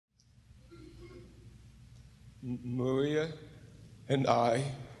Maria and I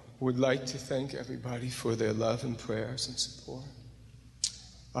would like to thank everybody for their love and prayers and support.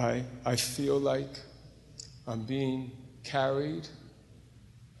 I feel like I'm being carried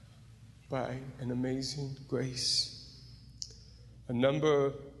by an amazing grace. A number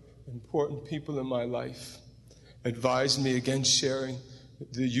of important people in my life advised me against sharing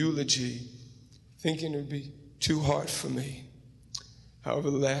the eulogy, thinking it would be too hard for me. However,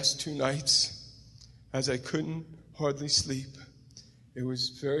 the last 2 nights, as I couldn't hardly sleep, it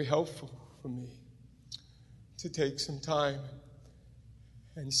was very helpful for me to take some time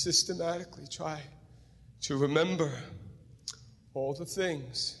and systematically try to remember all the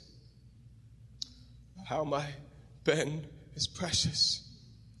things, how my Ben is precious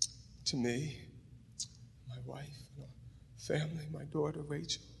to me, my wife, my family, my daughter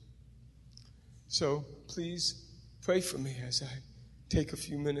Rachel. So please pray for me as I take a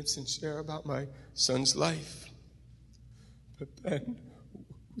few minutes and share about my son's life. But Ben,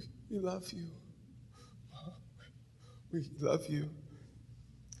 we love you. We love you.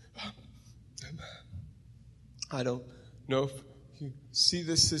 I don't know if you see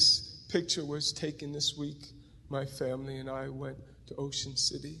this. This picture was taken this week. My family and I went to Ocean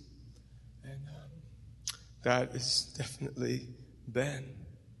City. And that is definitely Ben.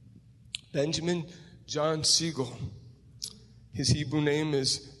 Benjamin John Siegel. His Hebrew name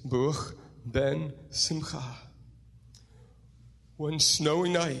is Baruch Ben Simcha. One snowy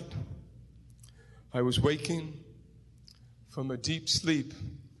night, I was waking from a deep sleep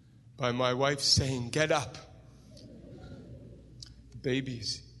by my wife saying, "Get up. The baby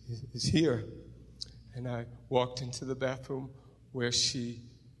is here." And I walked into the bathroom where she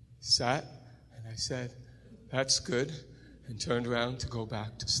sat, and I said, "That's good," and turned around to go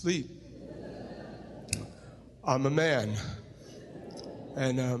back to sleep. I'm a man.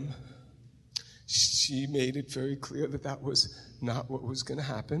 And she made it very clear that that was not what was going to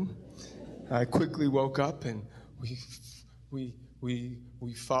happen. I quickly woke up, and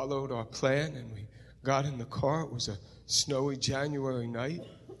we followed our plan, and we got in the car. It was a snowy January night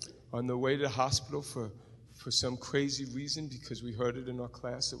on the way to the hospital for some crazy reason, because we heard it in our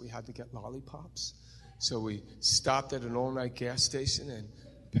class that we had to get lollipops. So we stopped at an all-night gas station and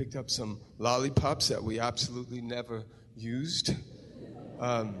picked up some lollipops that we absolutely never used.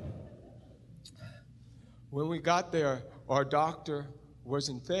 When we got there, our doctor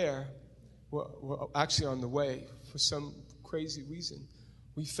wasn't there. Well, actually on the way, for some crazy reason.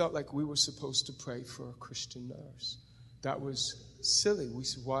 We felt like we were supposed to pray for a Christian nurse. That was silly. We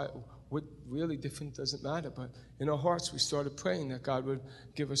said, why? What really different doesn't matter. But in our hearts, we started praying that God would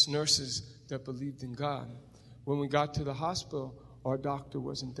give us nurses that believed in God. When we got to the hospital, our doctor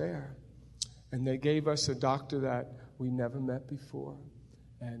wasn't there. And they gave us a doctor that we never met before,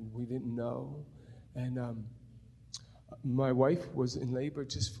 and we didn't know. And my wife was in labor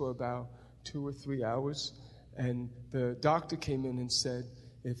just for about 2 or 3 hours, and the doctor came in and said,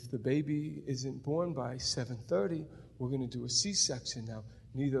 if the baby isn't born by 7:30, we're going to do a C-section. Now,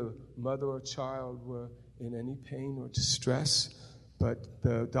 neither mother or child were in any pain or distress, but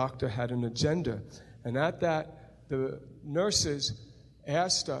the doctor had an agenda. And at that, the nurses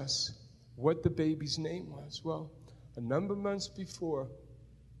asked us what the baby's name was. Well, a number of months before,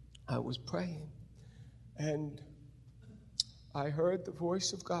 I was praying, and I heard the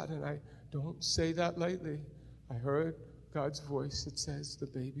voice of God, and I don't say that lightly. I heard God's voice that says the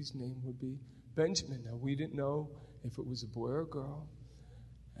baby's name would be Benjamin. Now, we didn't know if it was a boy or a girl.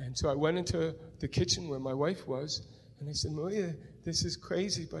 And so I went into the kitchen where my wife was, and I said, Maria, this is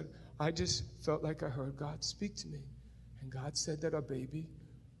crazy, but I just felt like I heard God speak to me. And God said that our baby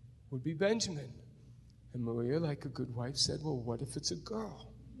would be Benjamin. And Maria, like a good wife, said, well, what if it's a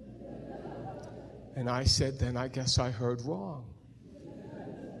girl? And I said, then I guess I heard wrong.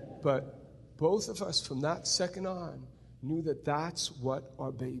 But both of us from that second on knew that that's what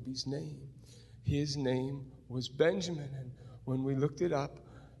our baby's name. His name was Benjamin. And when we looked it up,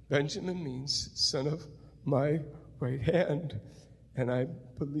 Benjamin means son of my right hand. And I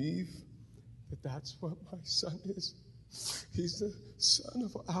believe that that's what my son is. He's the son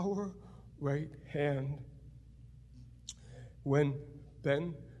of our right hand. When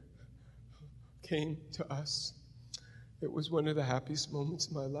Ben came to us, it was one of the happiest moments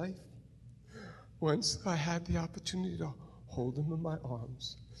of my life. Once I had the opportunity to hold him in my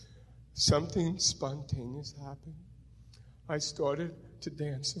arms, something spontaneous happened. I started to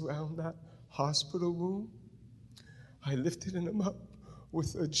dance around that hospital room. I lifted him up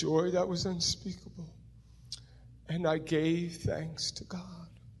with a joy that was unspeakable. And I gave thanks to God.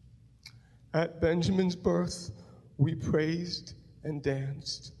 At Benjamin's birth, we praised and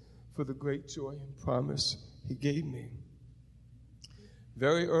danced for for the great joy and promise he gave me.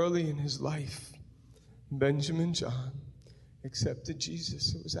 Very early in his life, Benjamin John accepted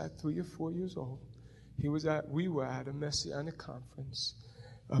Jesus. It was at 3 or 4 years old. We were at a Messianic conference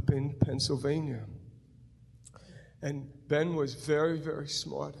up in Pennsylvania. And Ben was very, very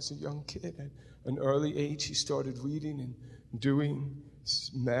smart as a young kid. At an early age, he started reading and doing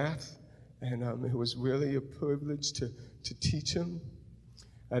math. And it was really a privilege to teach him.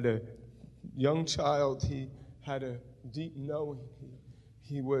 As a young child, he had a deep knowing.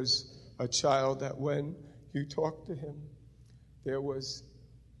 He was a child that when you talked to him, there was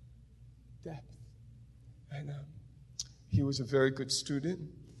depth. And he was a very good student.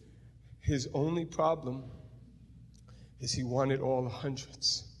 His only problem is he wanted all the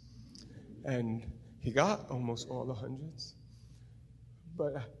hundreds. And he got almost all the hundreds.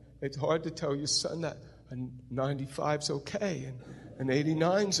 But it's hard to tell your son that a 95's okay and an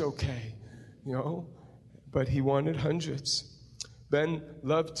 89's okay, you know. But he wanted hundreds. Ben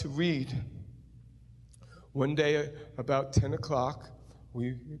loved to read. One day, about 10 o'clock,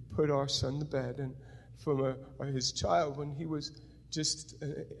 we put our son to bed, and from his child, when he was just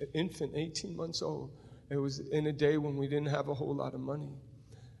an infant, 18 months old, it was in a day when we didn't have a whole lot of money.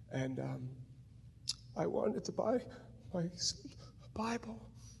 And I wanted to buy my son a Bible,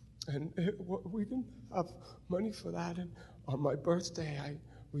 and we didn't have money for that. And on my birthday, I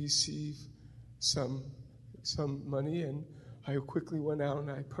received some money, and I quickly went out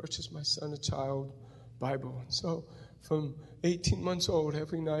and I purchased my son a child Bible. And so from 18 months old,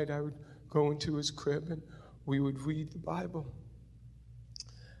 every night I would go into his crib and we would read the Bible.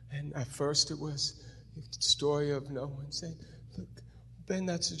 And at first it was the story of Noah and saying, "Look, Ben,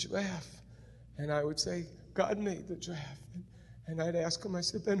 that's a giraffe." And I would say, "God made the giraffe." And I'd ask him, I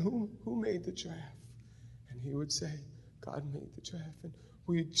said, "Ben, who made the giraffe?" And he would say, "God made the giraffe." And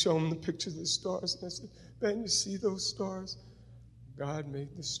we'd show him the picture of the stars. And I said, "Ben, you see those stars? God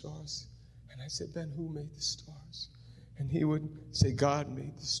made the stars." And I said, "Ben, who made the stars?" And he would say, "God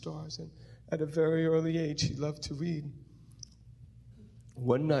made the stars." And at a very early age, he loved to read.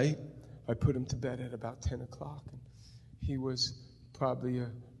 One night, I put him to bed at about 10 o'clock. And he was probably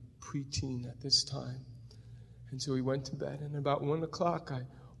a preteen at this time. And so he went to bed. And about 1 o'clock, I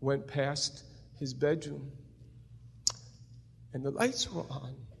went past his bedroom. And the lights were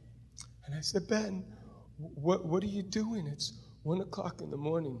on. And I said, "Ben, what are you doing? It's 1 o'clock in the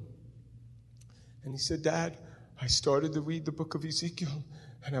morning." And he said, "Dad, I started to read the book of Ezekiel,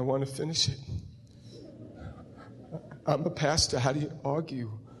 and I want to finish it." I'm a pastor. How do you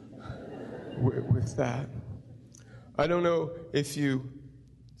argue with that? I don't know if you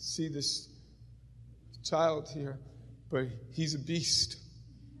see this child here, but he's a beast.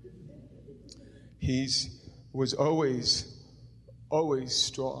 He was always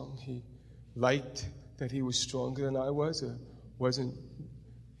strong. He liked that he was stronger than I was.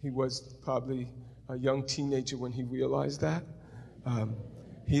 He was probably a young teenager when he realized that.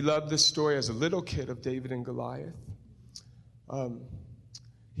 He loved the story as a little kid of David and Goliath.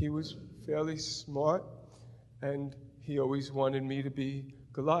 He was fairly smart, and he always wanted me to be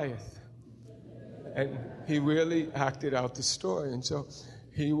Goliath. And he really acted out the story. And so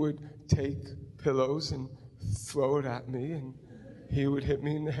he would take pillows and throw it at me, and he would hit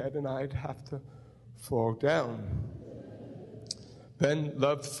me in the head, and I'd have to fall down. Ben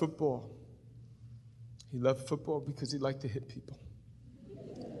loved football. He loved football because he liked to hit people.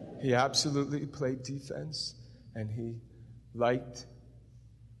 He absolutely played defense, and he liked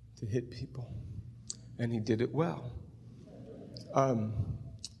to hit people, and he did it well.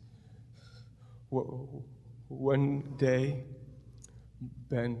 One day,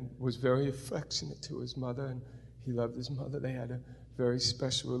 Ben was very affectionate to his mother, and he loved his mother. They had a very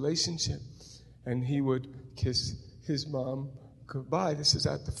special relationship, and he would kiss his mom goodbye. This is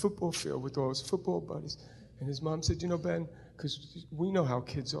at the football field with all his football buddies. And his mom said, "You know, Ben, because we know how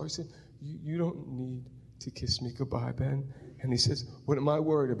kids are." He said, you don't need to kiss me goodbye, Ben." And he says, "What am I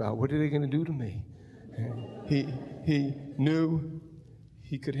worried about? What are they going to do to me?" And he knew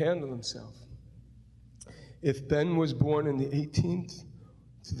he could handle himself. If Ben was born in the 18th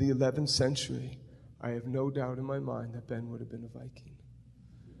to the 11th century, I have no doubt in my mind that Ben would have been a Viking.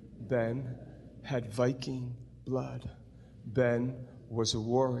 Ben had Viking blood. Ben was a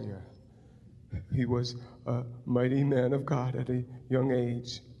warrior. He was a mighty man of God at a young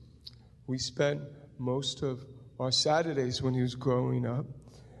age. We spent most of our Saturdays when he was growing up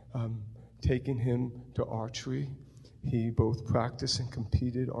taking him to archery. He both practiced and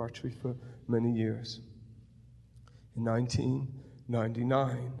competed archery for many years. In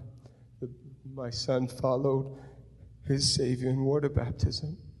 1999, my son followed his Savior in water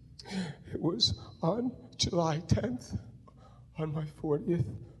baptism. It was on July 10th, on my 40th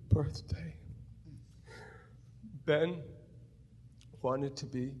birthday. Ben wanted to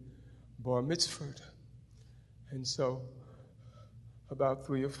be bar mitzvahed. And so, about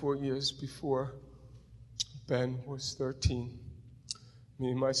 3 or 4 years before Ben was 13,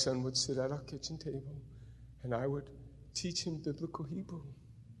 me and my son would sit at our kitchen table, and I would teach him biblical Hebrew.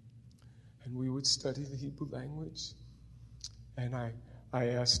 And we would study the Hebrew language. And I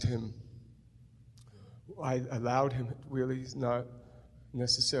asked him, I allowed him, really is not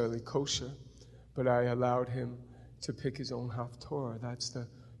necessarily kosher, but I allowed him to pick his own Haftorah. That's the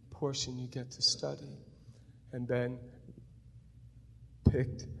portion you get to study. And Ben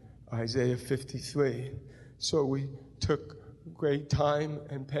picked Isaiah 53. So we took great time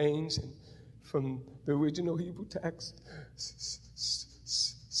and pains and from the original Hebrew text,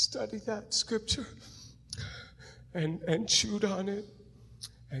 studied that scripture and chewed on it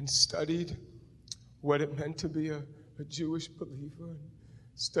and studied what it meant to be a Jewish believer and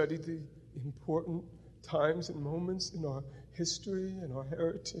studied the important times and moments in our history and our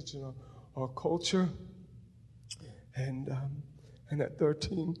heritage and our culture. And at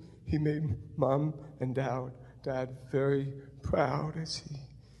 13, he made Mom and Dad very proud as he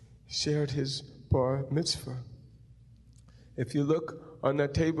shared his bar mitzvah. If you look on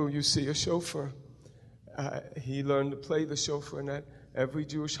that table, you see a shofar. He learned to play the shofar, and at every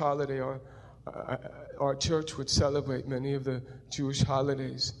Jewish holiday, our church would celebrate many of the Jewish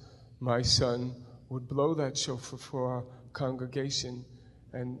holidays. My son would blow that shofar for our congregation,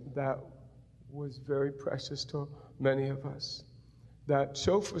 and that was very precious to many of us. That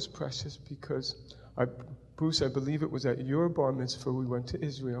shofar is precious because, Bruce, I believe it was at your bar mitzvah, we went to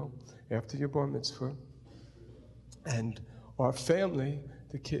Israel after your bar mitzvah, and our family,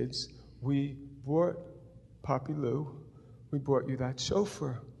 the kids, we brought Papi Lou, we brought you that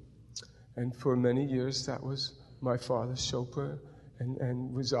shofar. And for many years, that was my father's shofar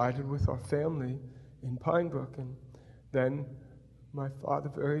and resided with our family in Pinebrook. And then my father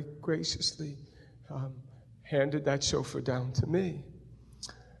very graciously handed that shofar down to me.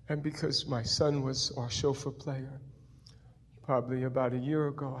 And because my son was our shofar player, probably about a year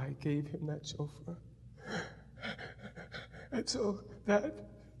ago, I gave him that shofar. And so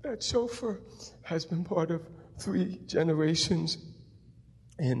that shofar has been part of 3 generations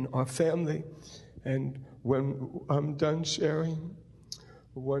in our family. And when I'm done sharing,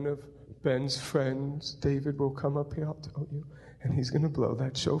 one of Ben's friends, David, will come up here, I'll tell you, and he's going to blow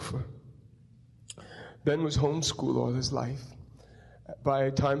that shofar. Ben was homeschooled all his life. By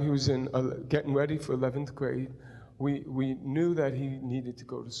the time he was getting ready for 11th grade, we knew that he needed to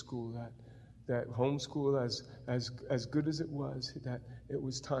go to school, that homeschool, as good as it was, that it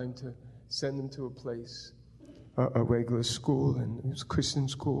was time to send him to a place, a regular school, and it was a Christian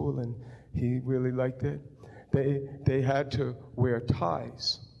school, and he really liked it. They had to wear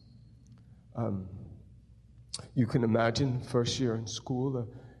ties. You can imagine first year in school,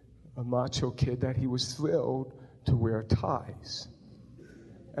 a macho kid, that he was thrilled to wear ties.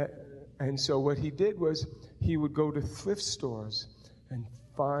 And so what he did was he would go to thrift stores and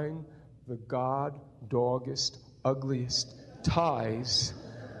find the god-doggest, ugliest ties,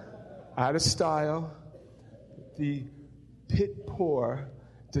 out of style, the pit-poor,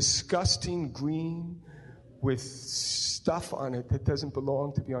 disgusting green with stuff on it that doesn't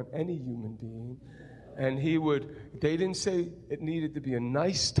belong to be on any human being. And they didn't say it needed to be a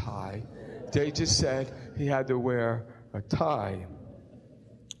nice tie. They just said he had to wear a tie.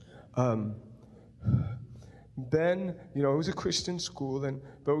 Then, it was a Christian school, and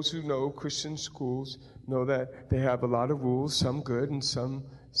those who know Christian schools know that they have a lot of rules, some good and some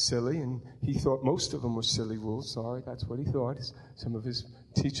silly, and he thought most of them were silly rules. Sorry, that's what he thought. Some of his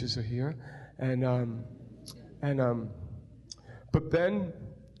teachers are here. But Ben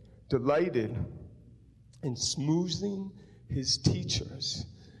delighted in smoozing his teachers,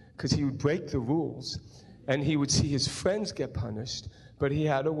 because he would break the rules, and he would see his friends get punished, but he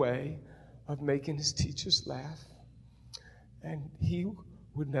had a way of making his teachers laugh. And he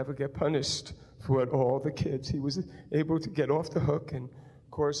would never get punished for all the kids. He was able to get off the hook and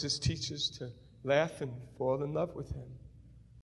cause his teachers to laugh and fall in love with him.